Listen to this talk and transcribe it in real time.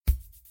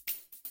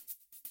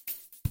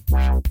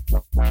The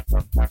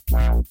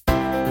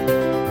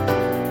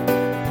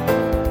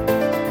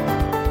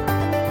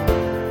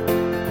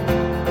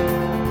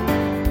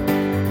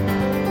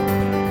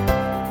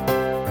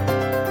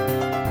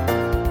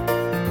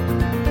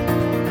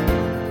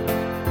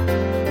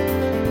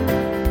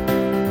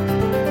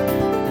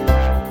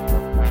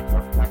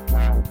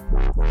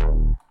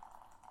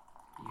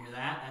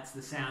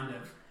sound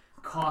of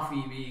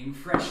coffee being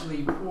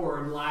freshly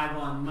poured live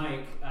on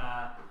mic.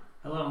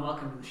 Hello and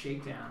welcome to the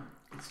Shakedown.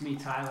 It's me,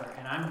 Tyler,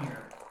 and I'm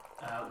here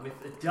with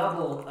a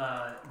double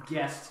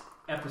guest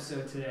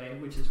episode today,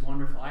 which is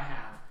wonderful. I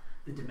have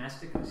the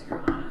Domesticos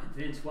here, Anna and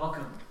Vince.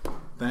 Welcome.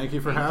 Thank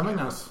you for having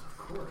us. Of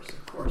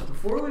course.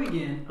 Before we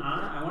begin,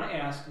 Anna, I want to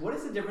ask, what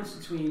is the difference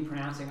between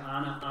pronouncing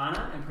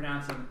Anna, and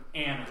pronouncing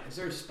Anna? Is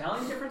there a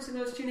spelling difference in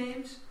those two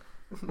names?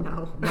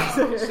 No.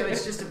 So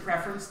it's just a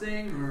preference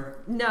thing, or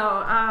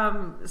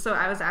no? So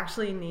I was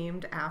actually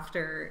named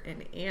after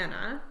an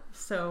Anna.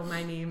 So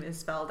my name is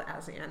spelled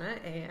as Anna,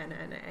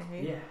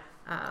 A-N-N-A. Yeah.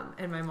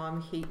 And my mom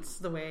hates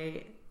the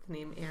way the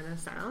name Anna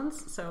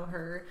sounds. So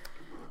her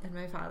and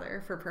my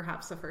father, for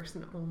perhaps the first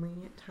and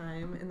only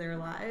time in their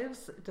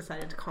lives,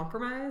 decided to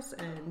compromise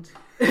and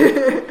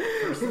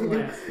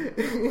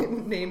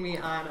name me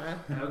Anna.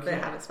 Okay. They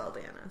have it spelled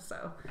Anna.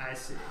 So I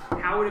see.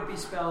 How would it be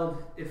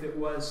spelled if it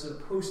was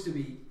supposed to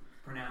be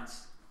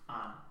pronounced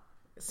Anna?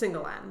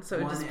 Single N. So it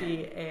would One just N.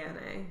 be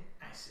A-N-A.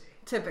 I see.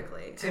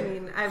 Typically. I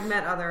mean, I've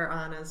met other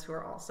Annas who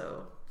are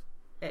also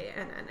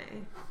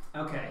A-N-N-A.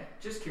 Okay,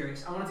 just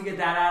curious. I wanted to get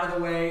that out of the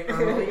way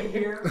early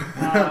here.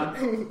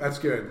 That's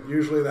good.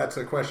 Usually that's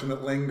a question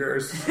that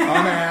lingers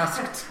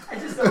unasked. I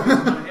just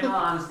thought, in all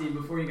honesty,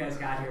 before you guys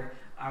got here,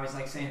 I was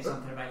like saying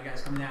something about you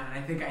guys coming down, and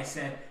I think I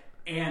said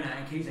Anna,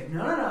 and Katie's like,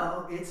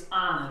 no, it's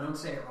Anna. Don't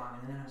say it wrong.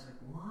 And then I was like,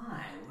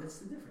 why? What's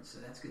the difference? So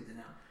that's good to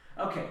know.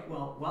 Okay,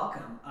 well,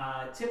 welcome.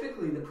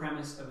 Typically, the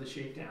premise of the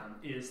Shakedown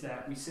is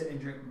that we sit and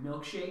drink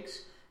milkshakes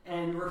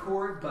and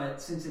record, but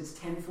since it's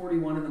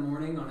 10:41 in the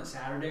morning on a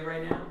Saturday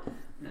right now,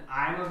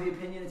 I'm of the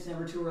opinion it's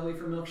never too early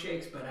for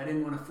milkshakes, but I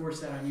didn't want to force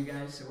that on you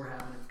guys, so we're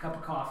having a cup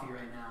of coffee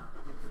right now,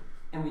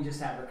 and we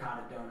just had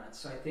ricotta donuts,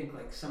 so I think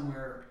like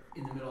somewhere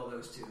in the middle of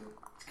those two,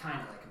 it's kind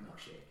of like a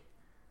milkshake.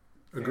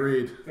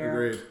 Agreed. Fair?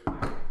 Agreed. All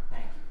right,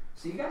 thank you.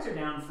 So you guys are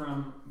down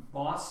from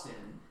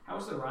Boston. How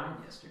was the ride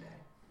yesterday?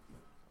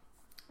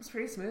 It's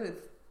pretty smooth.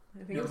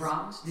 I think No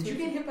problems? Did you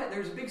get hit by...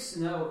 There's a big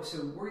snow,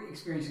 so we're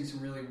experiencing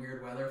some really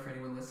weird weather for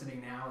anyone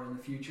listening now or in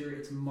the future.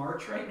 It's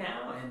March right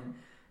now, and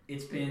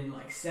it's been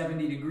like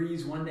 70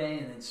 degrees one day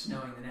and then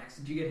snowing the next.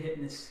 Did you get hit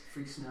in this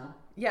freak snow?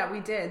 Yeah,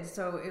 we did.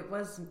 So it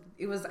was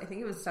I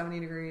think it was 70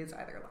 degrees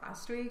either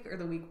last week or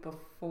the week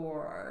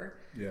before.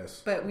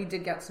 Yes. But we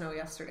did get snow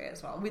yesterday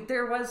as well.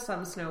 There was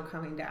some snow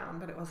coming down,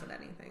 but it wasn't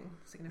anything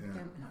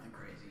significant. Yeah. Nothing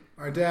crazy.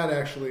 Our dad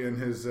actually, in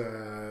his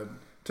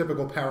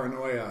typical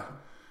paranoia,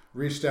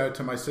 reached out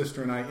to my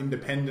sister and I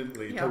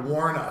independently to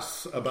warn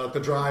us about the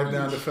drive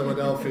down to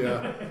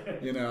Philadelphia,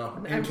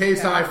 in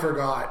case I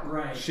forgot.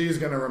 Right. She's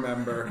going to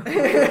remember.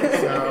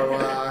 So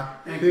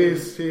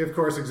he, of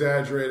course,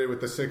 exaggerated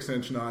with the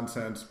 6-inch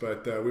nonsense,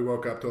 but we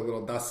woke up to a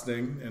little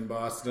dusting in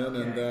Boston,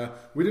 and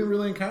we didn't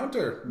really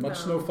encounter much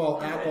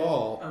snowfall at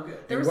all. Oh, good.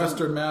 In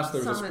Western Mass,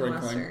 there was a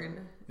sprinkling.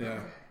 Western. Yeah.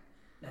 Okay.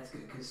 That's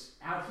good, because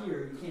out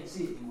here, you can't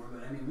see it anymore,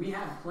 but I mean, we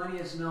had plenty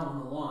of snow on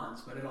the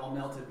lawns, but it all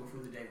melted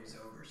before the day was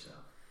over, so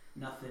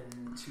nothing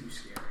too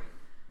scary.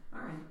 All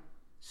right.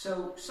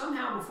 So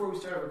somehow before we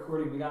started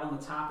recording, we got on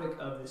the topic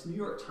of this New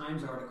York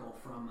Times article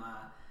from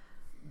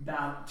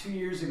about 2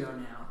 years ago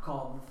now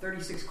called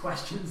 36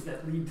 Questions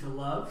That Lead to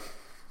Love,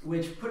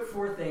 which put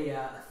forth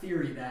a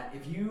theory that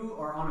if you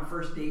are on a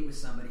first date with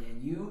somebody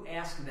and you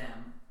ask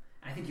them,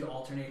 I think you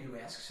alternate who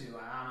asks who,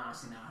 I'm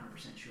honestly not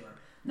 100% sure.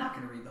 I'm not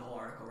going to read the whole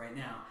article right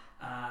now.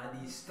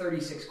 These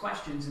 36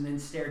 questions and then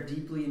stare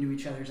deeply into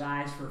each other's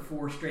eyes for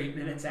 4 straight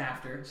minutes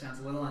after. Sounds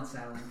a little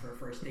unsettling for a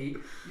first date.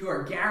 You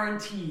are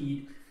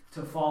guaranteed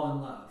to fall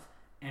in love.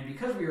 And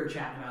because we were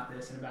chatting about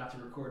this and about to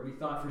record, we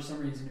thought for some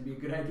reason it'd be a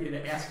good idea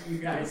to ask you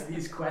guys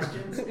these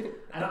questions.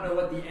 I don't know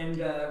what the end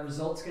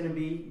result's going to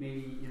be.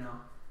 Maybe,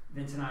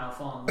 Vince and I will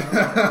fall in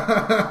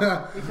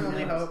love. We can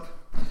only hope.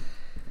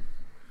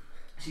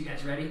 So you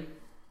guys ready?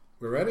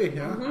 We're ready,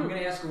 yeah. I'm going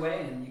to ask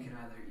away, and you can either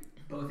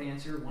both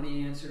answer, one of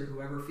you answer,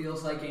 whoever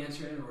feels like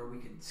answering, or we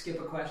could skip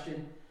a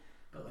question.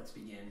 But let's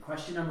begin.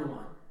 Question number 1.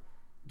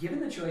 Given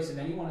the choice of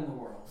anyone in the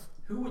world,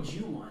 who would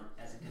you want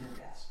as a dinner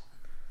guest?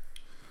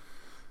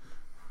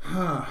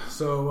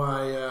 So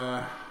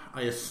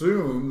I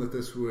assume that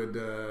this would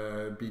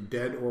be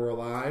dead or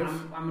alive.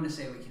 I'm going to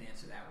say we can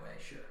answer that way,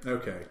 sure.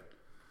 Okay.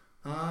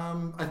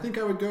 I think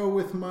I would go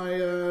with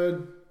my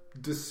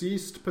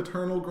deceased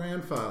paternal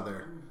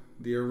grandfather,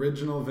 the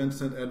original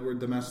Vincent Edward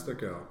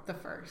Domestico. The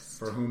first.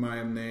 For whom I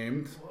am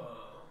named.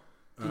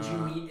 Whoa. Did you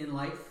meet in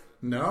life?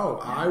 No,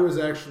 I was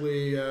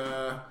actually,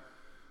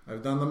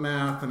 I've done the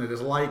math, and it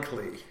is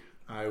likely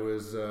I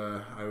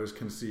was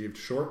conceived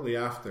shortly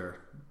after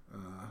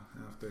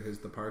his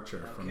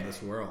departure from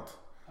this world.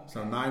 Okay.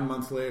 So 9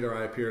 months later,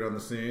 I appeared on the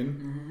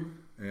scene,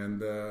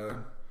 and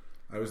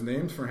I was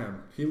named for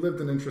him. He lived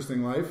an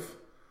interesting life.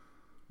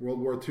 World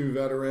War II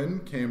veteran,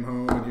 came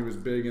home and he was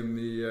big in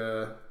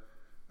the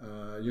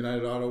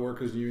United Auto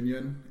Workers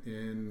Union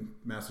in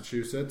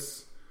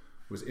Massachusetts.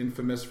 Was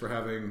infamous for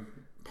having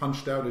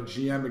punched out a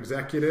GM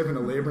executive in a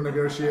labor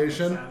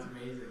negotiation. Sounds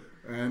amazing.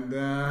 And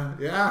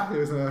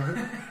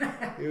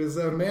he was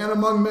a man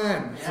among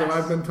men, yes. so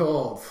I've been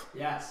told.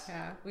 Yes.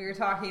 Yeah, we were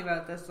talking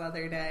about this the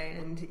other day,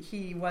 and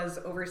he was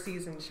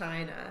overseas in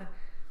China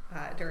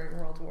during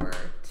World War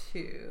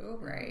II,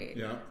 right?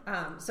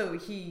 Yeah. So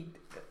he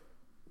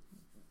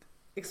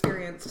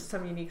experienced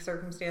some unique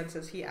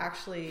circumstances. He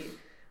actually,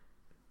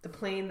 the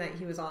plane that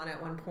he was on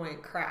at one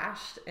point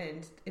crashed,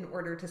 and in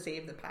order to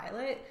save the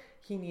pilot,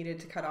 he needed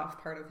to cut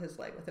off part of his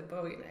leg with a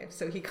Bowie knife.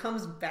 So he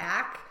comes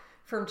back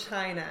from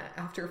China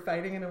after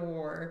fighting in a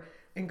war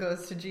and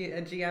goes to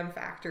a GM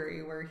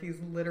factory where he's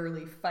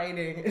literally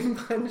fighting and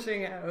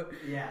punching out.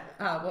 Yeah.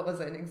 What was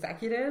it, an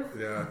executive?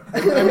 Yeah.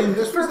 I mean,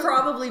 this for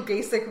probably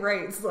basic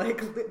rights,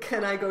 like,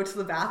 can I go to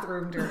the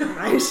bathroom during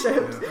my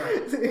shift?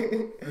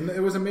 Yeah. And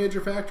it was a major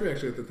factory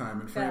actually at the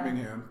time in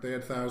Framingham. They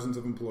had thousands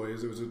of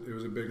employees. It was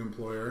a big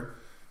employer,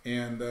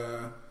 and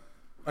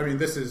I mean,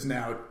 this is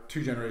now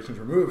 2 generations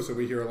removed, so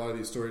we hear a lot of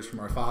these stories from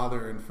our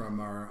father and from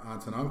our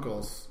aunts and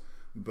uncles.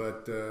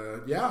 But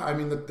I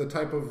mean, the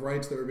type of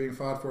rights that were being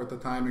fought for at the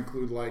time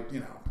include, like,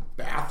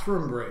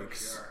 bathroom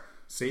breaks, sure.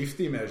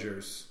 Safety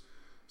measures.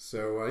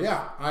 So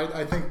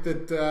I think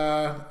that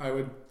I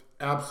would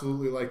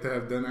absolutely like to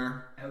have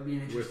dinner. That would be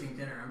an interesting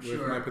dinner, I'm sure.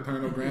 With my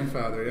paternal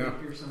grandfather. Yeah,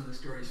 hear some of the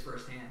stories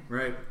firsthand.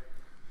 Right.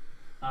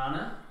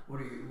 Anna, who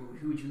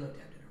would you like to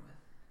have dinner with?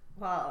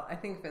 Well, I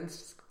think Vince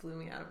just blew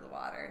me out of the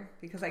water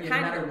because I no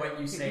kind matter of what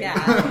you say.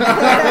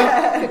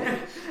 Yeah.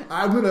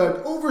 I'm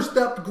gonna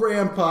overstep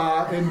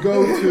Grandpa and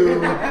go to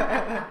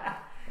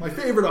my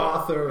favorite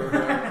author.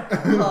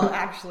 Well,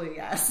 actually,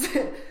 yes.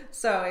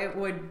 So it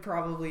would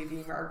probably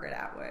be Margaret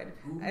Atwood.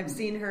 Ooh. I've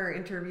seen her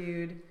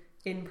interviewed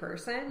in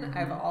person. Mm-hmm.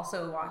 I've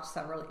also watched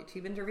several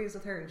YouTube interviews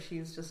with her, and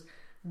she's just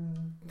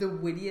the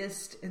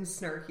wittiest and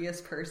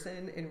snarkiest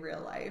person in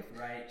real life.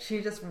 Right.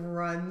 She just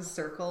runs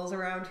circles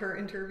around her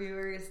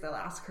interviewers. They'll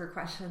ask her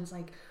questions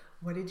like,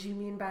 what did you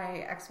mean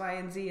by X, Y,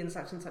 and Z in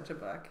such and such a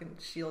book? And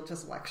she'll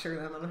just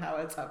lecture them on how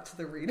it's up to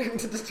the reader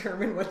to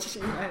determine what she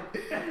meant.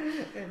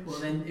 Well,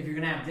 then, if you're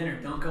going to have dinner,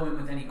 don't go in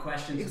with any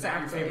questions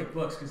Exactly. about your favorite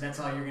books, because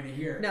that's all you're going to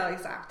hear. No,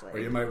 exactly. Or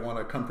you might want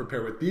to come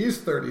prepared with these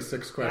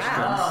 36 questions.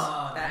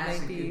 Oh, That that's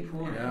might a be- good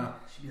point. Yeah.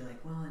 She'd be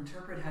like, well,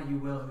 interpret how you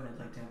will who I'd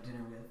like to have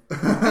dinner with.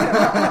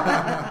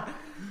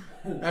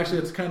 Actually,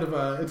 it's kind of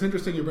it's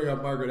interesting you bring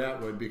up Margaret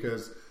Atwood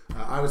because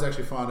I was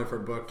actually fond of her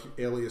book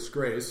Alias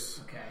Grace.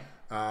 Okay.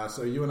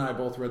 So you and I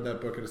both read that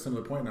book at a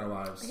similar point in our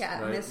lives.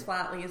 Yeah, right? Miss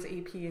Flatley's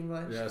AP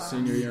English. Yeah, class.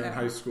 senior year in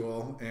high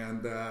school.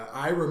 And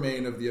I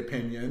remain of the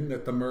opinion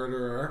that the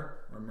murderer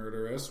or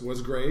murderess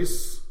was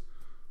Grace.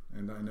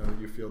 And I know that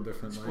you feel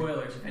differently.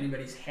 Spoilers, if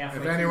anybody's halfway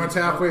If through anyone's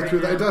this book halfway right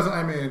through now. that, it doesn't,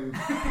 I mean,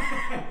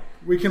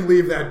 we can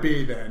leave that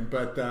be then.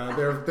 But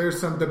there's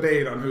some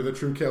debate on who the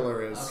true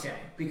killer is. Okay,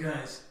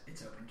 because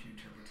it's open to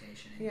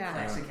interpretation in Yeah.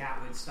 classic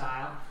Atwood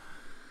style.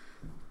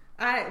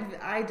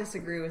 I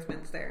disagree with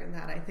Vince there in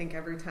that I think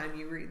every time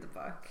you read the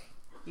book,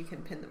 you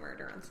can pin the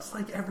murder on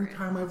someone. It's like every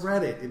time I've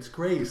read it, it's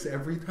Grace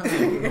every time.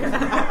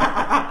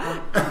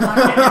 I'm not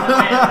getting in the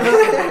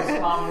way of this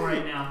squabble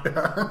right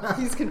now.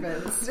 He's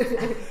convinced.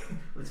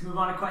 Let's move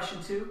on to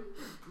question 2.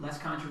 Less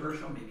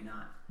controversial, maybe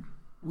not.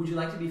 Would you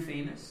like to be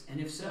famous? And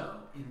if so,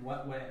 in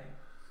what way?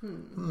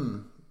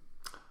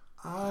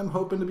 I'm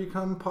hoping to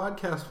become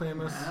podcast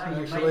famous,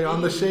 You actually, might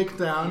on the be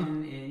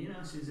Shakedown.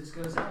 as soon as this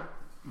goes up.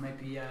 You might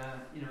be,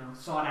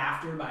 sought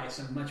after by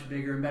some much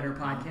bigger and better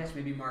podcasts.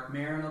 Maybe Mark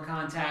Maron will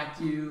contact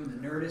you. The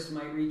Nerdist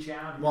might reach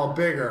out. Well,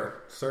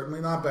 bigger.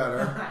 Certainly not better.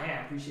 Yeah,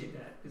 I appreciate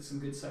that. It's some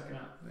good sucking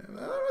up.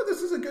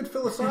 This is a good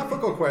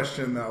philosophical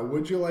question, though.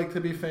 Would you like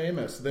to be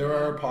famous? There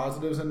are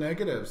positives and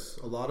negatives.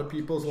 A lot of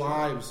people's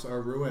lives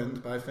are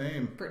ruined by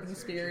fame. Britney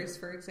Spears,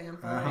 for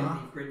example.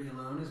 Leave Britney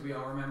alone, as we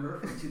all remember,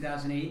 from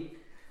 2008.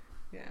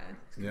 Yeah.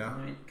 Yeah.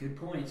 Good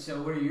point.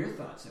 So what are your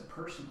thoughts,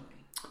 personally?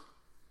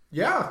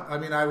 Yeah, I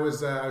mean, I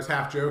was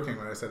half joking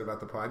when I said about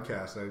the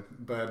podcast,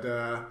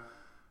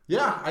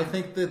 I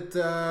think that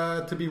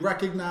to be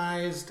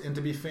recognized and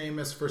to be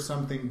famous for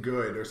something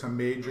good or some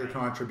major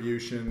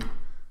contribution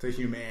to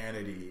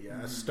humanity,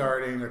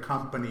 starting a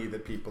company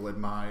that people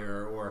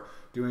admire, or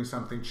doing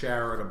something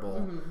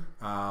charitable,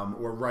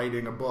 or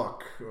writing a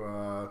book,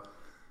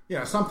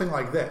 something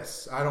like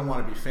this. I don't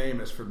want to be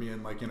famous for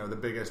being like the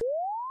biggest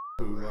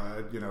who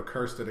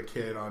cursed at a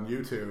kid on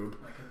YouTube,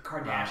 Like a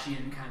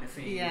Kardashian kind of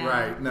fame. Yeah.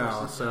 right?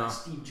 No, versus, so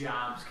Steve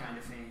Jobs kind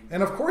of fame.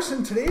 and of course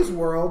in today's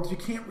world you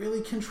can't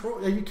really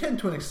control. You can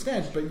to an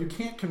extent, but you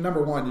can't.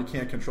 Number one, you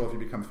can't control if you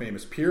become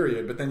famous.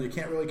 Period. But then you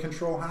can't really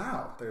control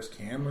how. There's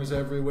cameras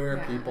everywhere.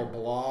 Yeah. People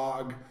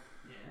blog.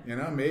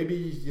 Yeah. Maybe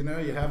you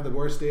have the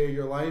worst day of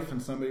your life and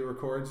somebody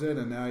records it,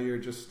 and now you're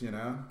just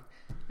Yeah,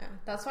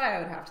 that's why I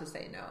would have to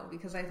say no,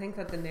 because I think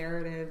that the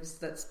narratives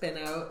that spin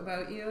out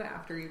about you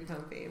after you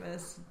become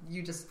famous,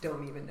 you just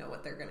don't even know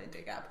what they're going to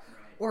dig up.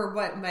 Right. or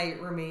what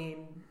might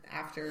remain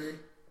after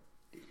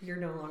you're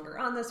no longer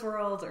on this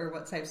world, or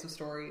what types of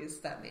stories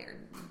that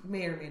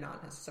may or may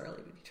not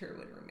necessarily be true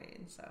would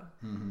remain. So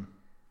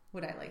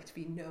would I like to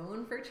be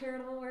known for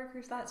charitable work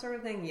or that sort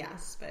of thing?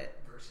 Yes, but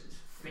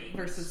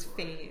versus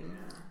fame.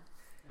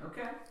 Yeah.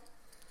 Okay.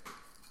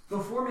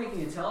 Before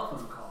making a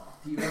telephone call,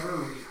 do you ever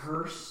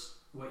rehearse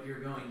what you're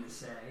going to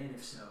say, and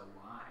if so,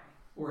 why?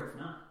 Or if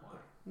not, why?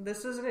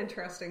 This is an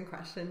interesting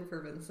question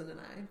for Vincent and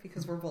I,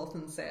 because we're both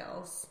in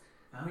sales.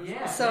 Oh,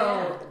 yeah.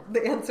 So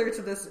the answer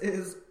to this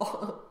is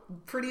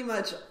pretty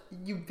much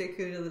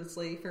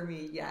ubiquitously for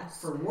me,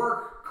 yes. For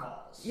work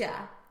calls.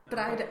 Yeah. But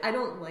okay. I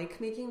don't like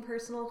making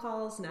personal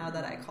calls now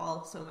that I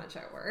call so much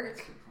at work.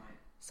 That's a good point.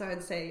 So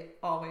I'd say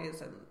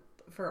always, and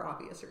for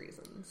obvious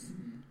reasons.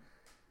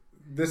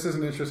 This is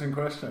an interesting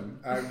question.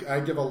 I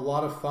give a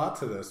lot of thought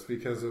to this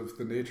because of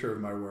the nature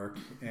of my work.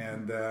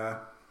 And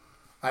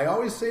I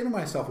always say to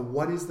myself,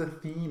 what is the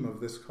theme of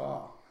this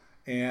call?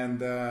 And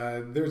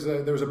there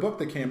was a book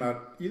that came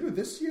out either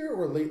this year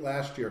or late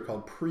last year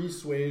called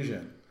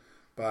Persuasion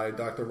by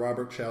Dr.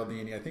 Robert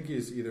Cialdini. I think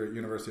he's either at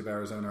University of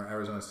Arizona or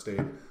Arizona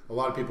State. A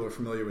lot of people are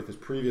familiar with his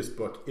previous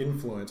book,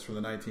 Influence, from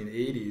the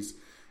 1980s.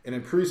 And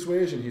in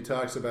Persuasion, he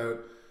talks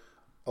about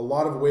a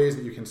lot of ways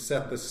that you can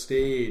set the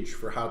stage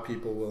for how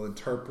people will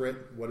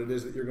interpret what it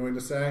is that you're going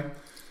to say.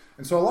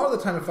 And so a lot of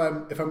the time,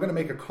 if I'm going to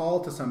make a call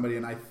to somebody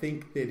and I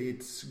think that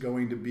it's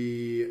going to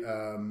be,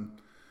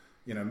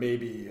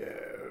 maybe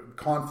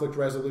conflict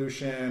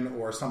resolution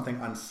or something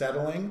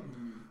unsettling,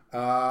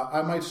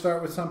 I might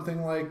start with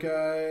something like,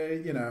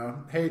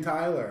 hey,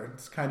 Tyler,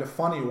 it's kind of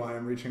funny why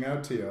I'm reaching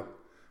out to you.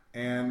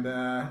 And,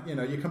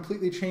 you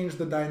completely change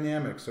the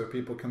dynamic so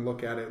people can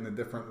look at it in a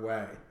different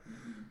way.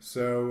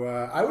 So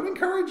I would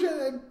encourage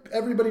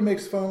everybody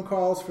makes phone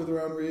calls for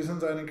their own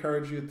reasons. I'd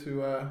encourage you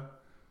to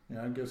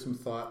give some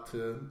thought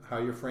to how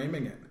you're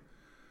framing it.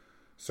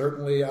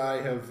 Certainly,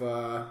 I have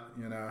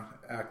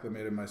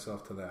acclimated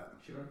myself to that.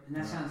 Sure, and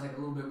that sounds like a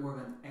little bit more of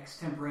an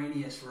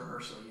extemporaneous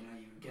rehearsal. You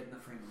get in the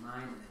frame of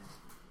mind and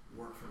then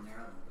work from there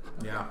a little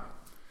bit. Yeah.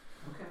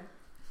 Okay.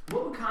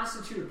 What would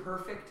constitute a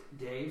perfect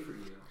day for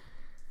you?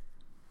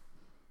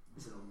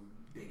 This is a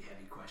big,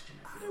 heavy question.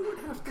 I would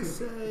have to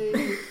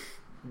say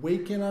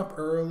waking up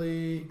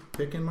early,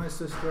 picking my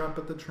sister up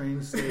at the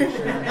train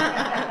station,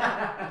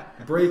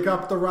 break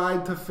up the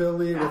ride to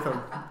Philly with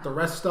the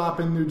rest stop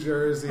in New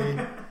Jersey,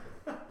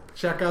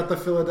 check out the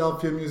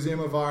Philadelphia Museum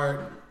of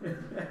Art,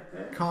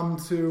 come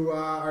to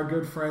our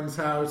good friend's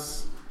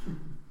house,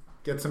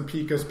 get some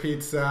Pica's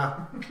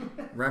pizza,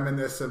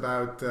 reminisce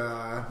about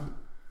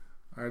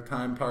our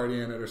time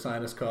partying at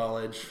Ursinus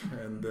College,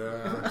 and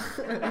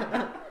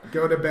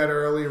go to bed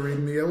early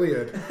reading the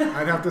Iliad.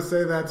 I'd have to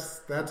say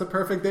that's a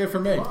perfect day for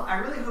me. Well, I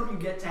really hope you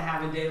get to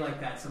have a day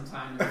like that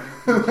sometime.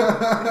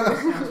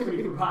 Sounds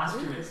pretty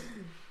preposterous.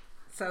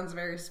 Sounds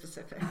very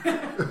specific. These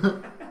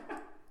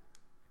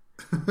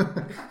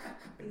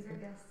are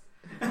guests.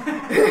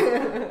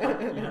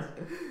 Yes.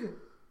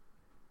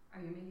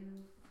 Are you making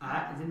them?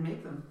 I didn't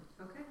make them.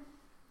 Okay.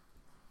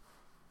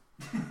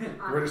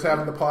 We're just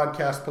having the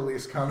podcast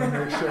police come and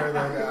make sure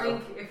that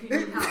link if you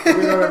need help. we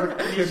don't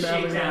have a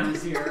Shakedown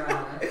is here.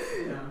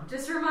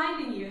 Just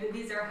reminding you that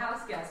these are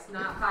house guests,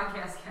 not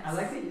podcast guests. I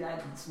like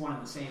that it's one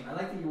and the same. I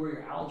like that you wear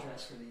your owl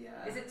dress for the.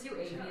 Is it too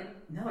avian?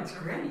 No, it's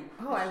great.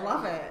 Oh, I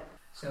love it.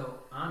 So,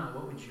 Anna,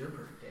 what would your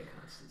perfect day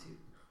constitute?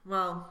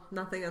 Well,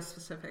 nothing as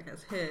specific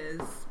as his.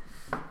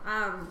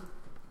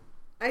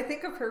 I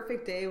think a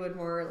perfect day would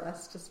more or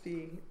less just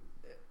be...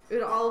 It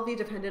would all be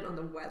dependent on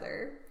the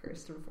weather,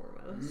 first and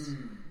foremost.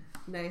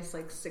 Nice,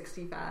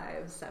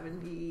 65,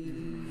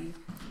 70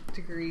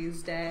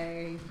 degrees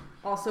day.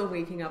 Also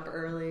waking up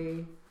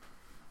early,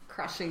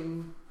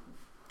 crushing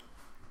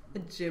a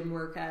gym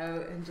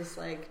workout, and just,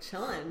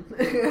 chilling.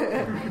 I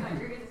thought you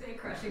were going to say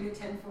crushing a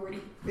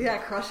 1040. Yeah,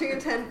 crushing a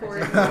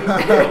 1040.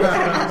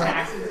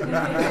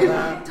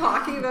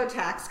 Talking about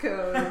tax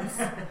codes.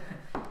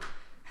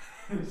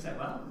 So,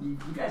 well, you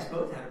guys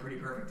both had a pretty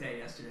perfect day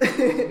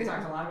yesterday. We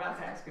talked a lot about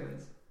tax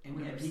codes, and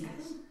we had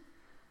Picas.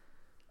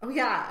 Oh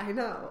yeah, I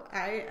know.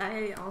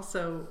 I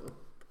also,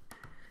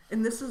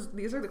 and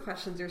these are the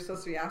questions you're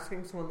supposed to be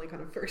asking someone on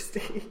a first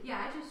date.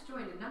 Yeah, I just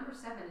joined. Number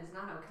 7 is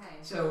not okay.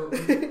 So,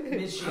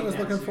 Ms. Shakedown, I was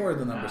looking forward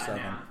to number 7.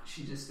 Now.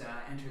 She just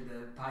entered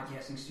the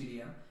podcasting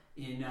studio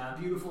in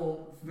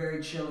beautiful,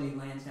 very chilly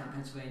Lansdowne,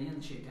 Pennsylvania, in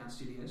the Shakedown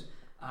Studios.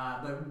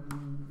 But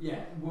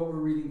yeah, what we're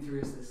reading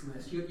through is this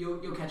list.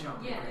 You'll catch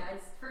on. Yeah,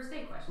 it's first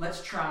date question.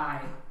 Let's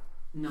try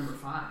number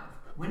 5.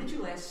 When did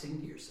you last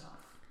sing to yourself?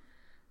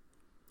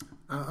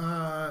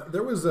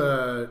 There was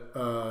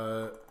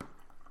a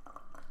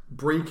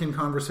break in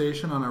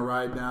conversation on our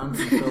ride down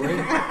from Philly,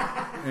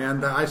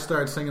 and I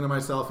started singing to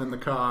myself in the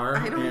car.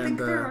 I don't think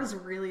there was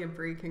really a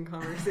break in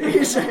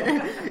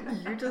conversation.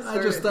 I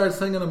just started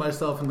singing to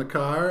myself in the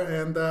car,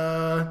 and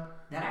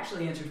that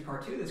actually answers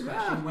part 2 of this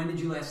question. Yeah. When did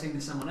you last sing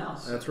to someone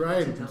else? That's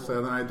right.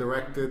 So then I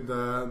directed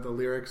the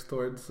lyrics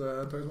towards my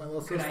little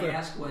sister. Could I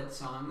ask what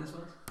song this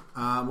was?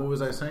 What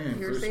was I saying?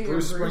 You were saying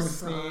Bruce a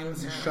Bruce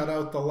Springsteen's song, yeah. Shut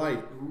Out the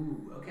Light.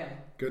 Ooh, okay.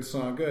 Good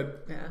song, good.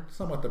 Yeah.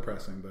 Somewhat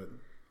depressing, but...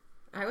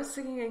 I was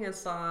singing a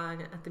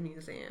song at the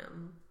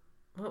museum.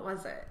 What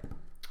was it?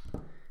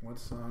 What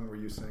song were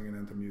you singing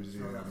at the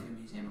museum? Philadelphia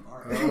Museum of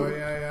Art. Oh,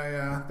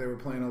 yeah. They were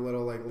playing a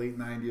little, like, late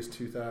 90s,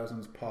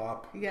 2000s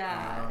pop.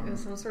 Yeah, it was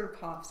some sort of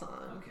pop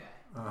song. Okay.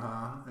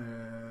 Uh-huh.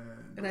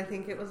 And I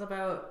think it was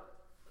about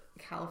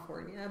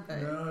California,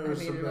 but No, I it was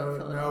made it about...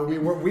 about No,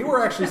 Philadelphia. we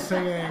were actually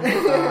singing...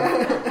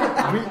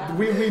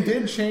 we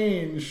did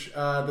change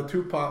the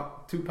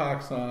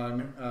Tupac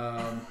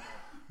song.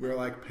 We were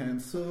like,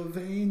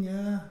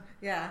 Pennsylvania...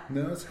 Yeah.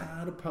 Knows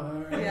how to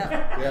party.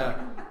 Yeah.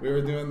 Yeah, we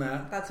were doing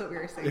that. That's what we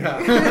were singing.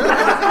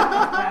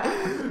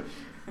 Yeah.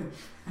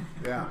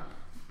 Yeah.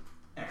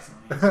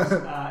 Excellent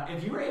answers.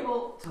 If you were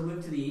able to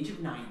live to the age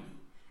of 90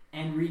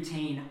 and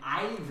retain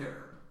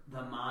either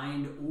the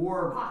mind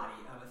or body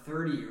of a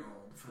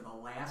 30-year-old for the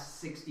last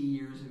 60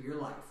 years of your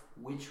life,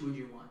 which would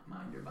you want,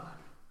 mind or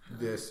body?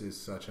 This is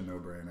such a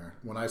no-brainer.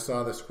 When I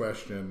saw this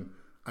question,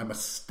 I'm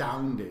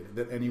astounded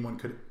that anyone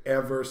could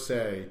ever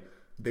say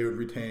they would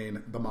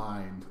retain the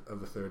mind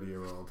of a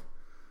 30-year-old.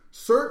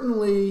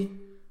 Certainly,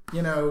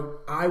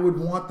 I would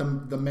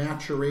want the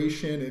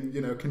maturation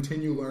and,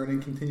 continue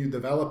learning, continue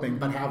developing,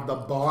 but have the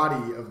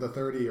body of the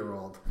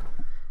 30-year-old.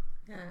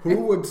 Yeah.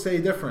 Who would say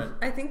different?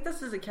 I think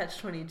this is a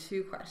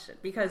catch-22 question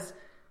because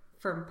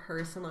from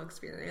personal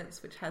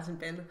experience, which hasn't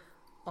been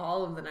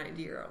all of the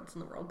 90-year-olds in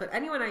the world, but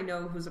anyone I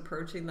know who's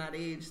approaching that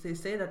age, they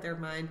say that their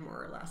mind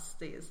more or less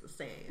stays the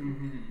same.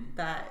 Mm-hmm.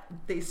 That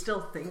they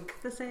still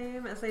think the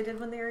same as they did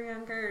when they were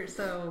younger.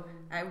 So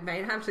I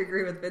might have to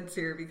agree with Vince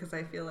here because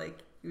I feel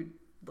like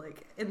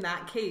in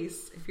that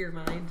case, if your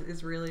mind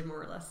is really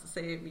more or less the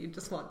same, you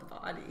just want the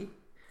body.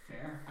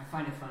 Fair. I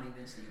find it funny,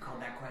 Vince, that you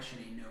called that question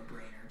a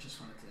no-brainer.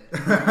 Just wanted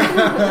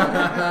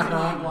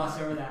to gloss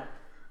over that.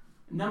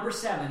 Number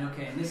 7,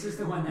 okay, and this is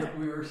the one that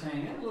we were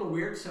saying, a little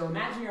weird. So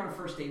imagine you're on a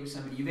first date with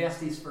somebody. You've asked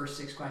these first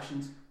 6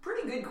 questions.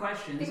 Pretty good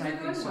questions, I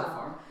think, so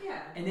far.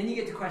 Yeah. And then you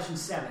get to question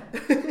 7.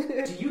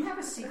 Do you have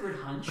a secret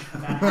hunch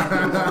about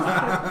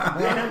how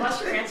you will? And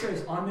unless your answer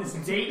is on this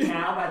date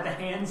now at the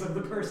hands of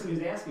the person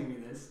who's asking me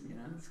this,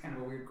 it's kind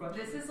of a weird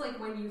question. This is like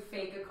when you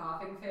fake a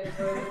coughing fit,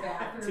 go to the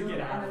bathroom. To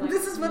get out. And then,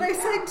 This is what I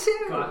said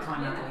too.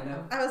 Climb out the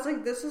window. I was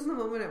like, this is the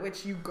moment at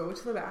which you go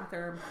to the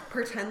bathroom,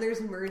 pretend there's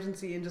an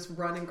emergency, and just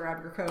run and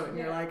grab your coat. And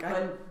you're like,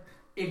 but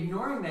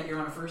ignoring that you're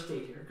on a first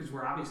date here, because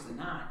we're obviously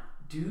not,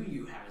 do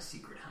you have a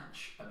secret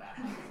hunch about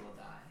how you will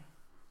die?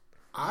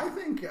 I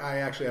think I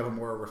actually have a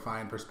more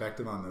refined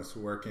perspective on this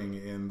working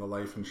in the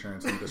life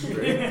insurance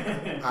industry.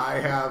 I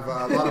have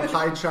a lot of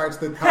pie charts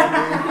that tell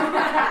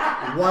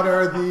me what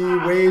are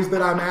the ways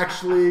that I'm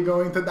actually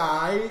going to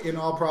die in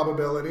all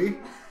probability.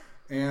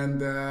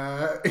 And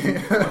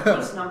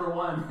what's number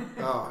 1?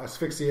 Oh,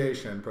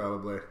 asphyxiation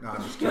probably. No,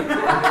 I'm just kidding.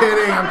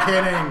 I'm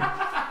kidding.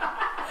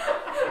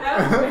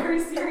 That was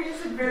very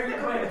serious and very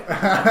quick.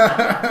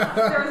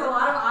 There was a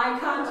lot of eye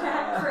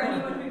contact for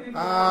anyone who didn't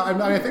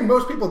I think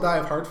most people die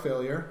of heart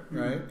failure,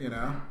 right?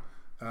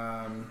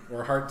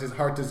 Or heart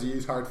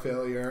disease, heart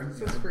failure.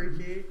 so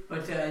freaky.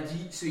 But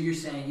so you're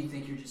saying you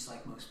think you're just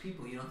like most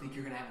people. You don't think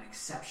you're going to have an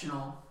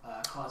exceptional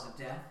cause of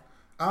death?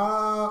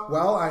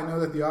 Well, I know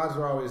that the odds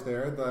are always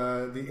there.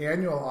 The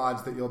annual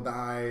odds that you'll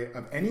die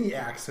of any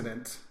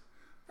accident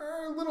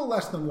are a little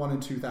less than 1 in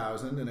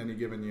 2,000 in any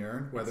given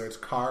year. Whether it's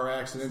car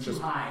accidents, just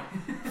high.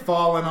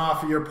 falling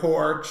off of your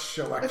porch,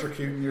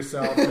 electrocuting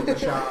yourself in the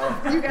shower,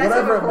 You guys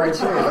whatever have a it might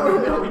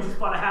porch. be. No, we just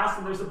bought a house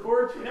and there's a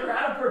porch. We never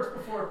had a porch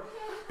before.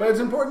 But it's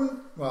important.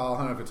 Well, I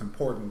don't know if it's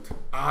important.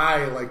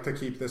 I like to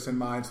keep this in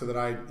mind so that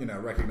I,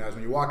 recognize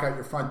when you walk out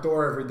your front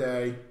door every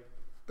day,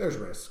 there's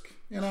risk.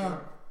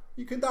 Sure.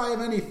 You could die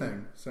of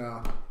anything.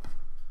 So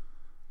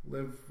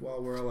live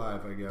while we're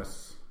alive, I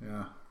guess.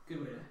 Yeah.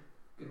 Good way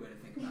to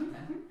think about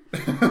that.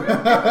 Good way to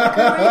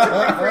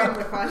reframe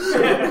the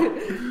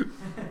question.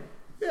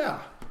 Yeah.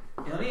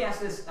 Let me ask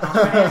this. I'll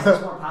try to ask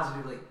this more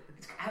positively.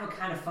 I have a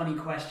kind of funny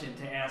question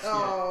to ask you. Do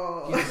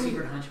you have a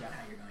secret hunch about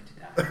how you're going to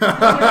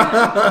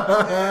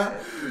die?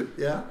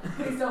 Yeah.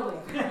 Please don't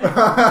leave.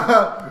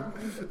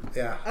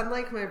 Yeah.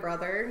 Unlike my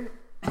brother,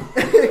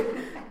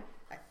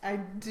 I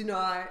do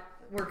not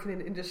work in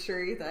an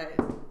industry that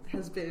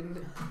has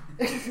been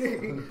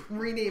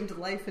renamed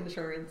life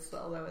insurance,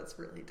 although it's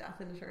really death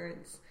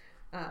insurance.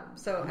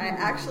 So I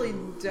actually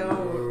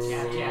don't.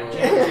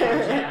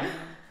 Yeah.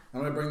 I'm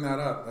going to bring that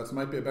up. That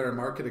might be a better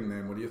marketing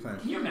name. What do you think?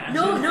 Can you imagine?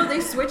 No, they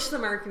switched the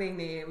marketing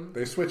name.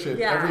 They switch it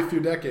Yeah. every few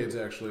decades,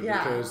 actually,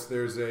 Yeah. because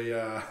there's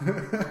a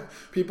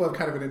people have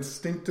kind of an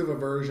instinctive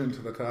aversion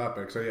to the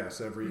topic. So yes,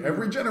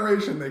 every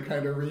generation they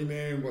kind of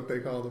rename what they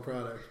call the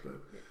product. But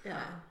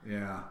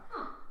yeah,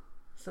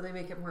 So they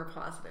make it more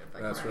positive.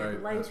 Like That's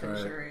right. Life That's right.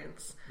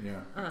 insurance.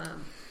 yeah.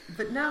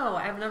 But no,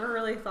 I've never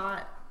really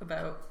thought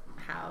about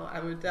how I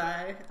would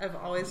die. I've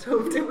always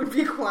hoped it would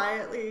be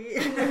quietly.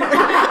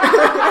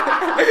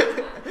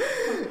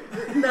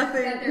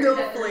 Nothing, no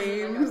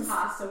flames. Like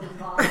a possum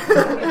involved.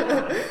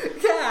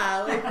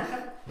 Yeah, like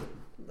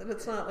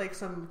it's not like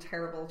some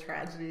terrible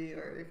tragedy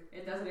or...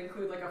 It doesn't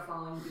include like a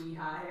falling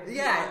beehive.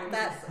 Yeah,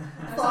 that's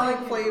falling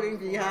flaming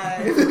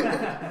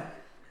beehive.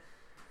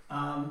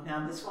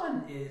 Now this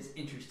one is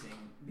interesting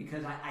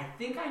because I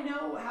think I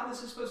know how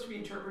this is supposed to be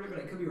interpreted, but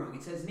I could be wrong.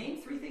 It says,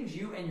 name 3 things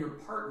you and your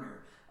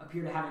partner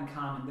appear to have in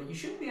common, but you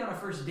shouldn't be on a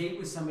first date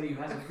with somebody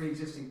who has a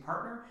pre-existing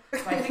partner.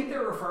 So I think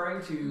they're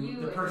referring to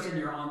the person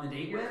you're on the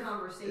date with. Your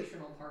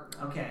conversational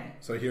partner. Okay.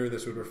 So here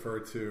this would refer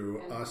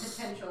to And us,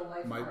 potential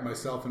life partner.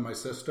 myself and my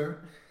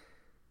sister.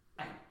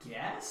 I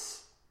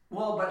guess.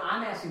 Well, but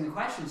I'm asking the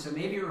question, so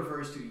maybe it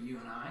refers to you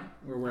and I.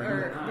 We're wearing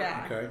Or,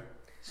 yeah. Okay.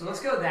 So let's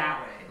go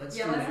that way. Let's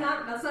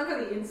not go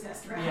the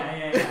incest route.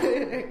 Yeah.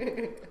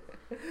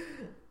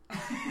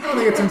 I don't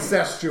think it's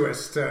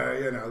incestuous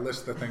to,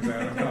 list the things I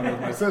have in common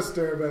with my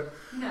sister,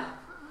 but... No.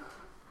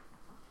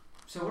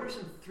 So what are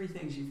some 3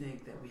 things you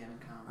think that we have in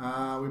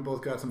common? We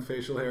both got some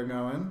facial hair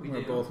going.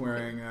 We're do. both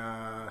wearing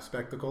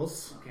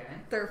spectacles. Okay.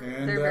 They're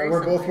And very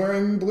we're both similar.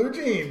 wearing blue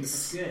jeans.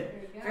 That's good.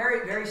 There you go.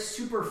 Very, very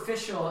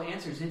superficial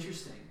answers.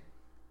 Interesting.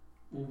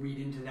 We'll read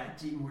into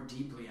that more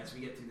deeply as we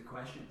get through the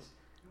questions.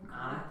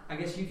 I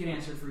guess you can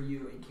answer for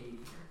you and Katie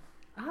here.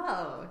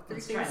 Oh, 3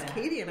 Let's try things that.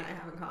 Katie and I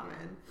have in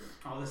common.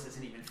 Oh, this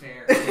isn't even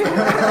fair. A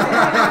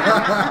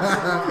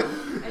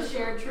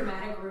shared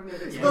traumatic roommate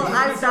experience. Yeah. Well,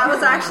 that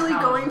was actually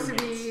College going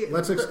to be...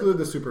 Let's exclude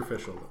the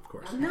superficial, of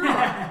course.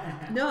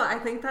 No, I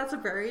think that's a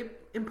very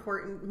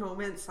important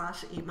moment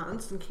 / 8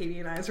 months in Katie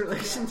and I's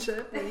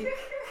relationship.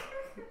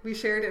 We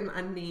shared an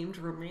unnamed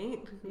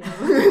roommate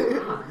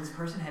This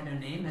person had no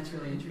name. That's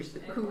really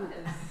interesting.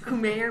 who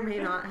may or may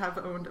not have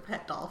owned a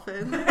pet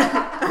dolphin.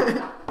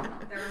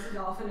 There was a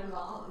dolphin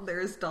involved.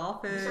 There's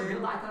dolphin. So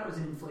real, I thought it was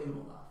an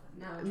inflatable dolphin.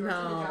 No, George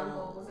of the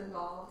Jungle was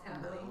involved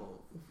heavily.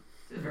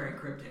 This is very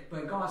cryptic.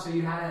 But go on. So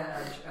you had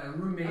a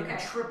roommate, Okay. a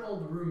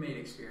tripled roommate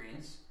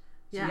experience.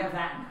 So Yeah. you have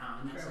that in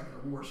common. That's True. like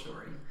a war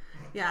story.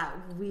 Yeah,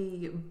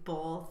 we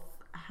both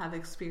have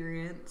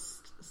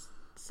experienced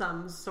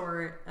some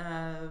sort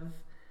of,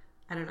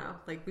 I don't know,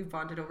 like we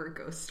bonded over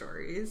ghost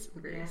stories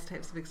and various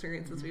types of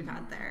experiences we've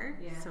had there.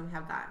 Yeah. So we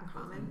have that in Both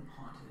common. been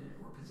haunted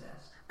or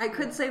possessed. I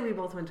could say we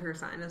both went to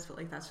Ursinus, but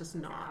like that's just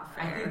not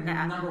I fair. think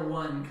Yeah. number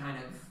 1 kind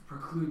of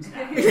precludes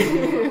that.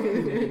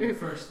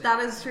 First thing. That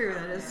is true.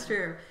 That is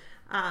true.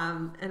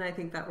 And I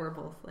think that we're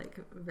both like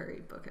very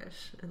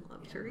bookish and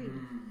love to read.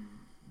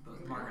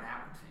 Both Margaret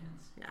Atwood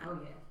fans. Yeah. Oh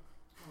yeah.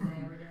 All day,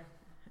 every day.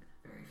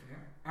 Very fair.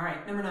 All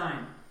right, number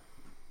 9.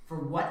 For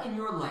what in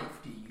your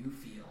life do you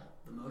feel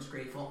the most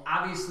grateful?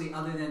 Obviously,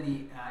 other than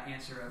the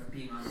answer of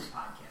being on this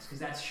podcast, because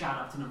that's shot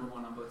up to number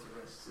 1 on both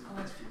your lists in the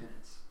last few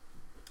minutes.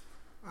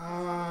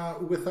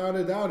 Without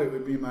a doubt, it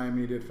would be my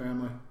immediate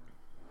family.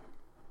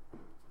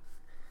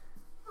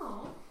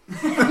 Oh.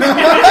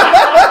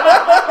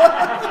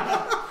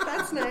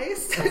 That's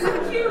nice. So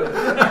cute.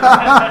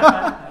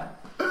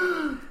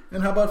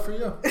 And how about for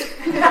you?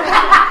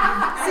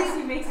 As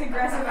he makes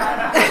aggressive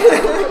eyes.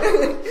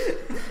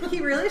 He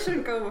really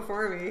shouldn't go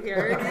before me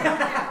here.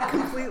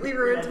 Completely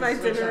ruins my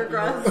switch dinner up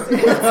crust.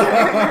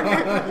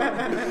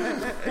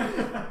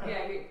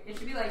 Yeah, it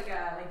should be like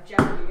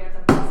Jeopardy. You have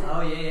to buzz it.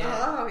 Oh,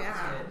 yeah. Oh,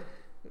 yeah.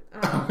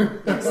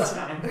 Next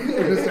time.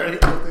 Just starting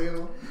at the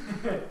table.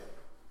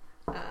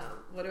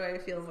 What do I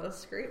feel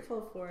most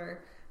grateful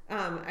for?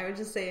 I would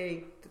just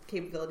say the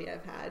capability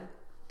I've had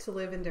to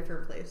live in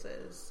different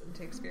places and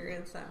to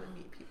experience them and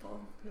meet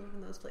people who live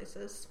in those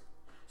places.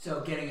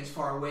 So getting as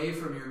far away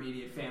from your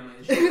immediate family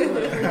as you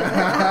could to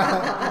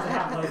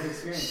have life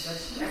experience.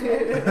 That's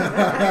okay.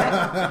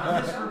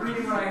 I'm just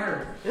repeating what I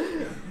heard.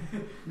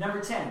 Number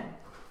 10.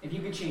 If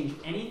you could change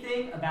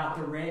anything about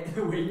the way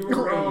you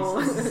were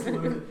raised, this is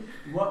loaded,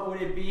 what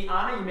would it be?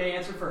 Anna, you may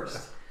answer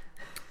first.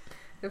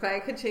 If I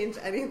could change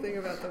anything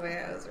about the way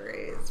I was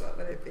raised, what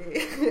would it be?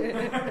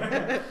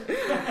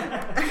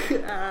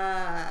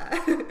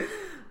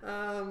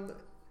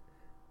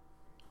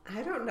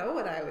 I don't know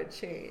what I would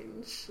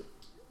change.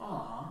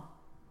 Aw.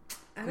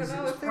 I don't know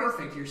it was if there's...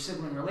 perfect. Your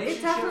sibling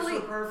relationships definitely-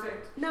 were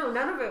perfect. No,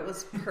 none of it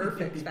was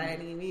perfect by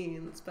any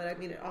means, but I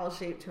mean, it all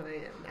shaped who I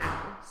am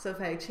now. So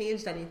if I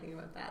changed anything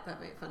about that,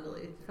 that might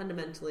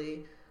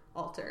fundamentally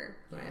alter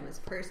who I am as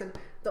a person.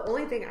 The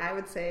only thing I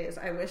would say is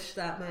I wish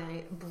that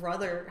my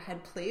brother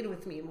had played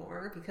with me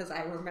more, because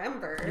I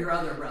remember Your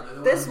other brother.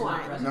 The this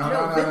one. one. who's No,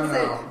 not no,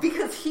 Vincent, no.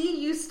 because he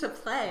used to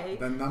play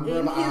The number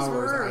in of his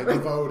hours I room.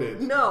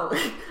 devoted No,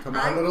 to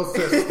my little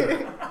sister.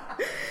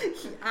 Do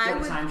you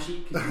have a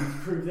timesheet? Could you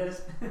prove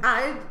this?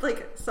 I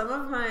like some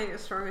of my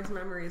strongest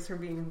memories from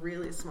being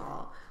really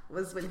small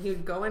was when he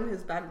would go in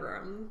his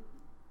bedroom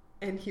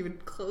and he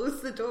would close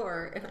the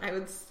door and I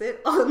would sit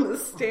on the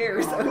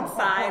stairs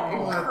outside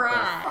and What the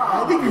cry.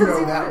 How did you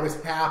know that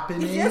was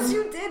happening? Yes,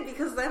 you did,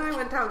 because then I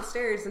went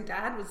downstairs and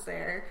Dad was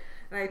there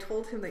and I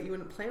told him that you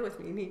wouldn't play with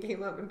me and he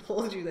came up and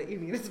told you that you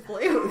needed to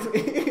play with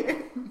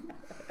me.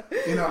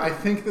 I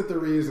think that the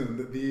reason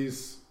that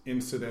these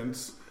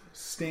incidents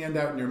stand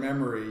out in your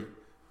memory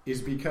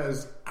is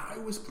because I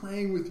was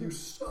playing with you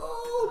so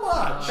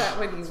much. That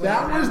when you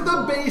That went was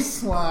the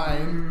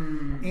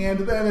baseline and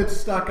then it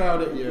stuck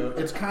out at you.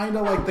 It's kind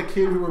of like the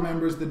kid who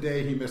remembers the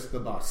day he missed the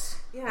bus.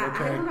 Yeah,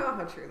 okay? I don't know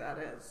how true that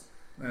is.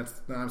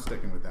 I'm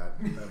sticking with that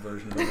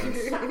version of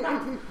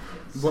events.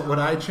 What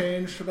I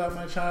changed about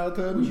my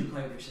childhood? Would you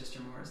play with your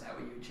sister more? Is that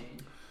what you would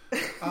change?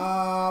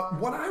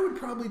 What I would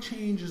probably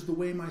change is the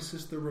way my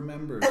sister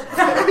remembers.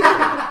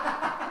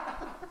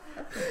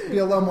 Be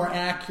a little more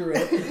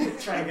accurate.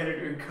 Try to get her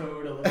to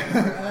encode a little bit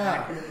more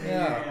accurately.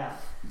 Yeah.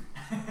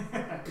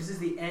 This is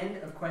the end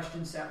of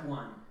question set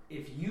 1.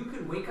 If you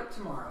could wake up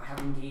tomorrow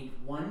having gained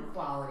one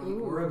quality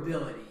or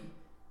ability,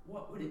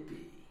 what would it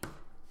be?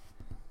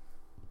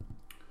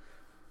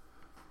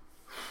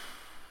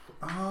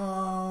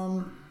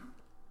 I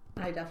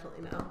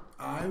definitely know.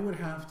 I would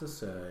have to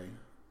say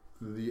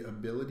the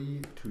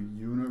ability to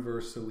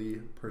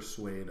universally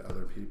persuade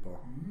other people.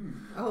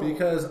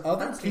 Because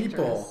other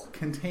people dangerous.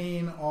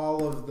 contain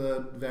all of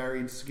the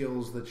varied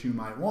skills that you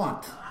might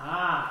want.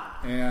 Aha!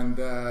 And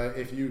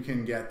if you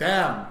can get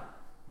them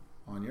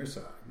on your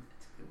side.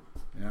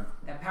 Yeah.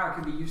 That power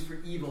could be used for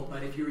evil,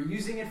 but if you were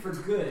using it for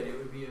good, it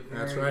would be a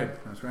very...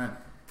 That's right.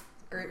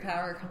 Great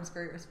power comes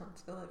great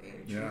responsibility.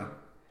 Yeah.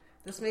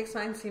 This makes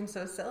mine seem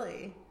so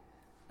silly.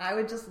 I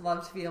would just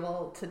love to be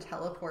able to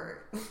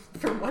teleport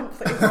from one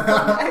place to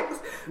the next.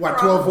 What,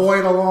 to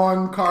avoid a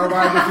long car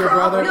ride with your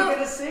brother? You're going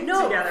to sing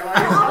together while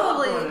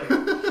you're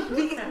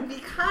probably.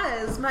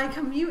 Because my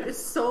commute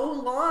is so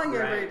long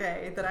every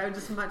day that I would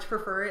just much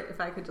prefer it if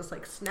I could just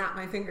like snap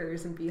my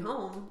fingers and be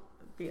home,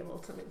 be able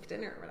to make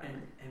dinner or whatever.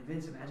 And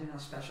Vince, imagine how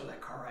special that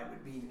car ride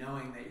would be,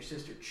 knowing that your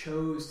sister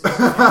chose to all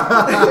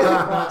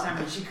the time,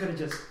 and she could have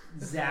just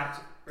zapped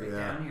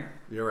down here.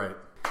 You're right.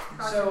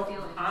 So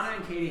Anna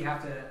and Katie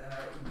have to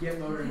get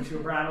loaded into a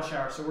bridal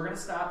shower. So we're going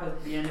to stop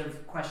at the end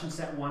of question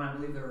set 1. I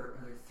believe are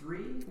there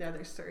 3? No,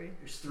 there's 3.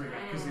 There's 3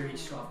 because they're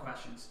each 12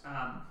 questions.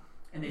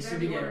 And they You seem better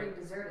to be get ordering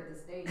dessert at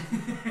this stage.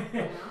 You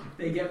know?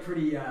 they get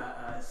pretty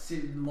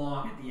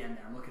long at the end.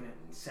 There, I'm looking at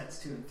sets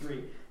 2 and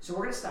 3. So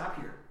we're going to stop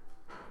here.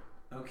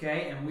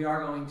 Okay, and we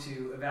are going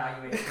to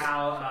evaluate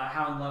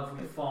how in love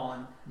we've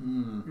fallen.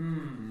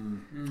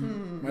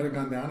 Might have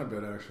gone down a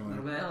bit, actually.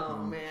 A little bit. Oh,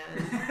 man.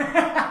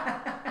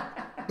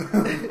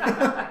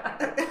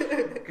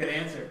 Good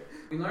answer.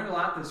 We learned a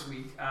lot this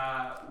week.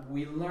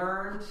 We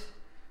learned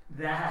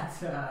that...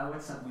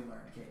 what's something we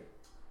learned, Kate?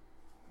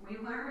 We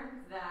learned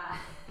that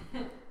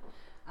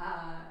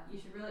you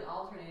should really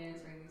alternate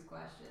answering these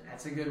questions.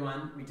 That's a good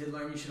one. We did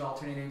learn you should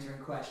alternate answering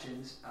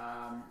questions.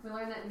 We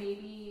learned that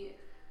maybe...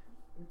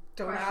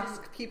 Don't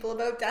ask people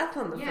about death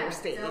on the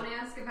first date. Don't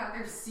ask about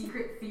their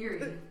secret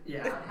theory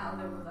about how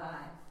they will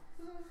die.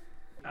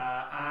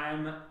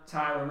 I'm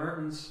Tyler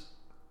Mertens.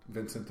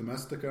 Vincent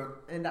Domesticos.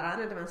 And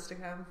Anna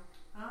Domesticos.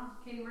 Oh,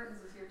 Katie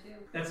Mertens is here too.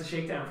 That's a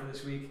shakedown for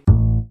this week.